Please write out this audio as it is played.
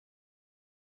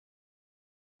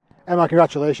Emma,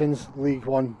 congratulations, League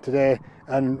One today,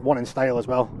 and one in style as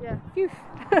well. Yeah, phew.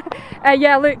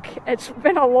 Yeah, look, it's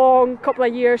been a long couple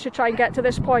of years to try and get to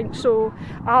this point, so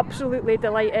absolutely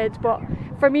delighted. But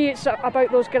for me, it's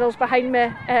about those girls behind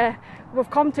me. We've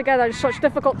come together in such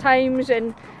difficult times,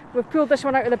 and we've pulled this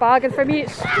one out of the bag. And for me,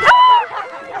 it's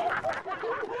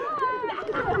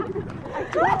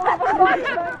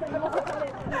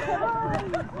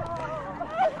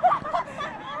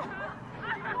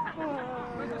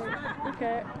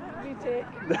okay. Retake.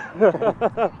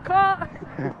 Cut.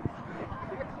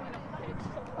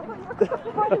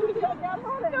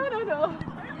 No.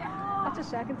 That's the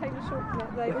second time you soaked me.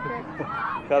 Right, okay.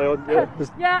 Carry on, yeah.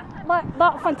 Yeah,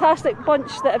 that fantastic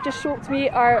bunch that have just soaked me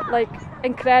are like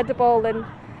incredible. And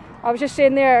I was just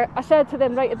saying there, I said to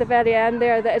them right at the very end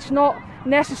there that it's not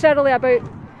necessarily about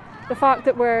the fact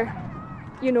that we're,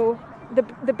 you know,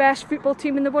 the best football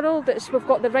team in the world. We've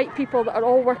got the right people that are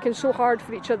all working so hard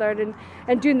for each other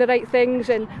and doing the right things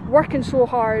and working so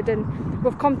hard, and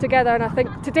we've come together. And I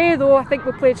think today, though, I think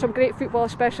we played some great football,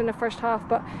 especially in the first half.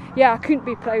 But yeah, I couldn't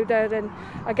be prouder, and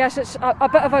I guess it's a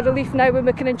bit of a relief now when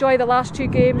we can enjoy the last two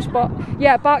games. But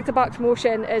yeah, back-to-back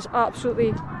promotion is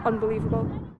absolutely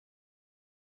unbelievable.